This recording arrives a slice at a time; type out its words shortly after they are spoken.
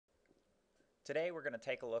Today we're going to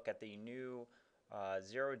take a look at the new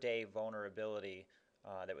zero-day vulnerability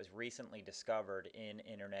that was recently discovered in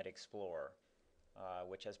Internet Explorer,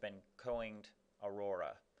 which has been coined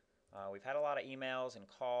Aurora. We've had a lot of emails and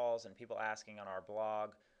calls and people asking on our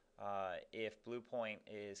blog if Bluepoint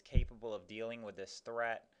is capable of dealing with this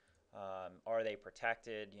threat. Are they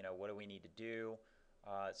protected? What do we need to do?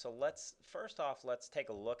 So first off, let's take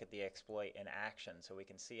a look at the exploit in action so we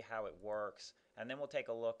can see how it works, and then we'll take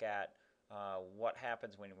a look at what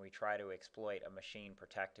happens when we try to exploit a machine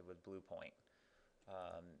protected with Bluepoint.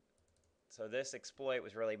 So this exploit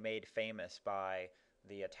was really made famous by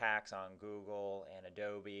the attacks on Google and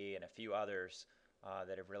Adobe and a few others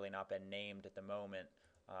that have really not been named at the moment.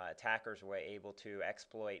 Attackers were able to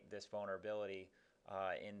exploit this vulnerability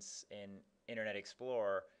in Internet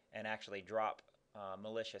Explorer and actually drop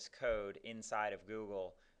malicious code inside of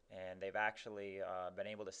Google, and they've actually been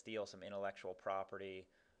able to steal some intellectual property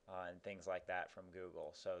and things like that from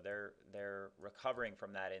Google. So they're recovering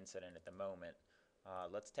from that incident at the moment.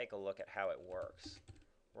 Let's take a look at how it works.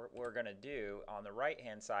 What we're going to do, on the right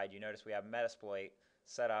hand side, you notice we have Metasploit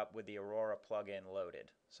set up with the Aurora plugin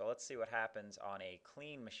loaded. So let's see what happens on a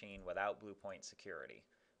clean machine without Bluepoint security.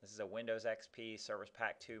 This is a Windows XP Service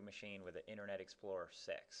Pack 2 machine with an Internet Explorer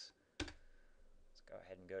 6. Let's go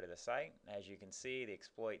ahead and go to the site. As you can see, the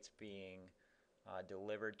exploit's being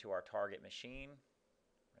delivered to our target machine.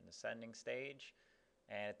 We're in the sending stage,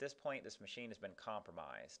 and at this point this machine has been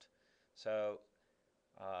compromised. So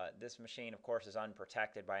this machine, of course, is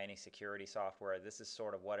unprotected by any security software. This is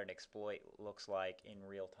sort of what an exploit looks like in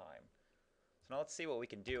real time. So now let's see what we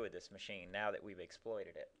can do with this machine now that we've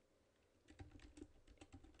exploited it.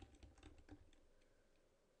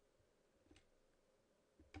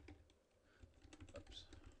 Oops.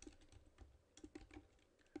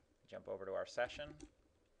 Jump over to our session,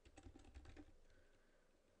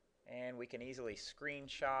 and we can easily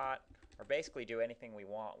screenshot or basically do anything we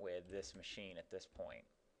want with this machine at this point.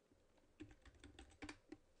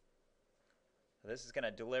 So this is going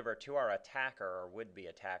to deliver to our attacker, or would-be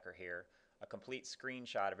attacker here, a complete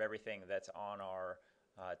screenshot of everything that's on our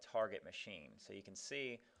target machine. So you can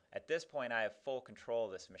see at this point I have full control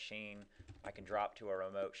of this machine. I can drop to a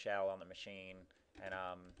remote shell on the machine and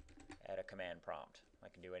add a command prompt. I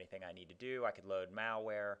can do anything I need to do. I could load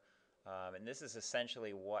malware. And this is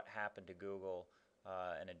essentially what happened to Google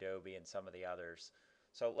and Adobe and some of the others.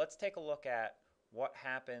 So let's take a look at what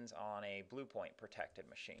happens on a Bluepoint protected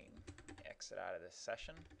machine. Exit out of this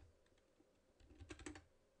session.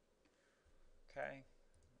 Okay,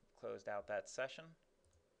 closed out that session.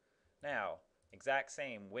 Now, exact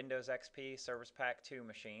same Windows XP Service Pack 2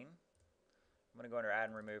 machine. I'm going to go under Add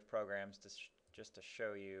and Remove Programs just to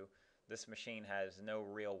show you. This machine has no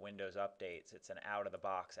real Windows updates. It's an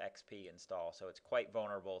out-of-the-box XP install, so it's quite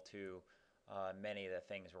vulnerable to many of the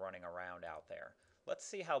things running around out there. Let's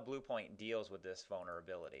see how Bluepoint deals with this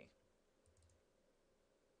vulnerability.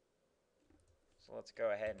 So let's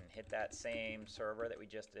go ahead and hit that same server that we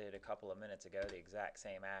just did a couple of minutes ago, the exact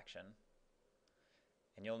same action.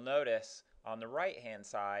 And you'll notice on the right-hand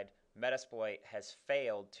side, Metasploit has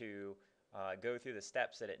failed to go through the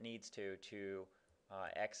steps that it needs to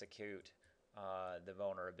execute the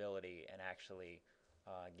vulnerability and actually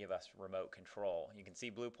give us remote control. You can see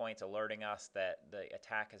Bluepoint's alerting us that the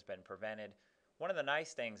attack has been prevented. One of the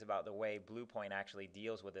nice things about the way Bluepoint actually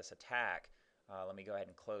deals with this attack, let me go ahead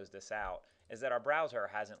and close this out, is that our browser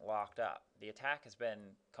hasn't locked up. The attack has been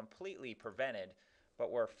completely prevented,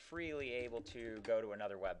 but we're freely able to go to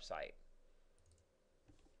another website.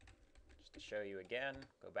 Just to show you again,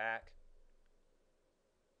 go back.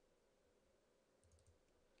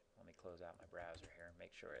 Let me close out my browser here and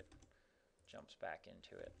make sure it jumps back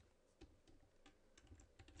into it.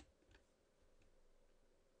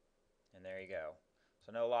 And there you go.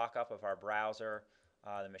 So no lockup of our browser.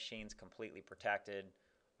 The machine's completely protected.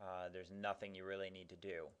 There's nothing you really need to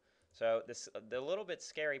do. So the little bit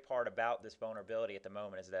scary part about this vulnerability at the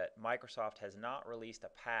moment is that Microsoft has not released a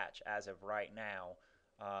patch as of right now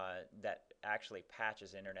that actually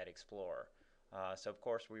patches Internet Explorer. So of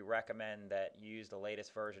course we recommend that you use the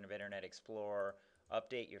latest version of Internet Explorer,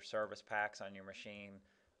 update your service packs on your machine,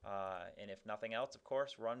 and if nothing else, of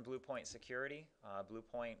course, run Bluepoint security.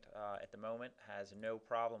 Bluepoint at the moment has no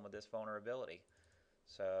problem with this vulnerability.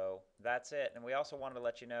 So that's it. And we also wanted to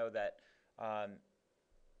let you know that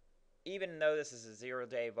even though this is a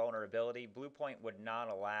zero-day vulnerability, Bluepoint would not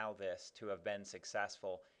allow this to have been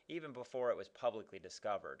successful even before it was publicly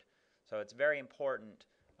discovered. So it's very important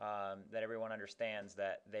that everyone understands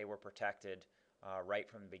that they were protected right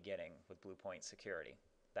from the beginning with Bluepoint security.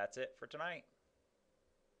 That's it for tonight.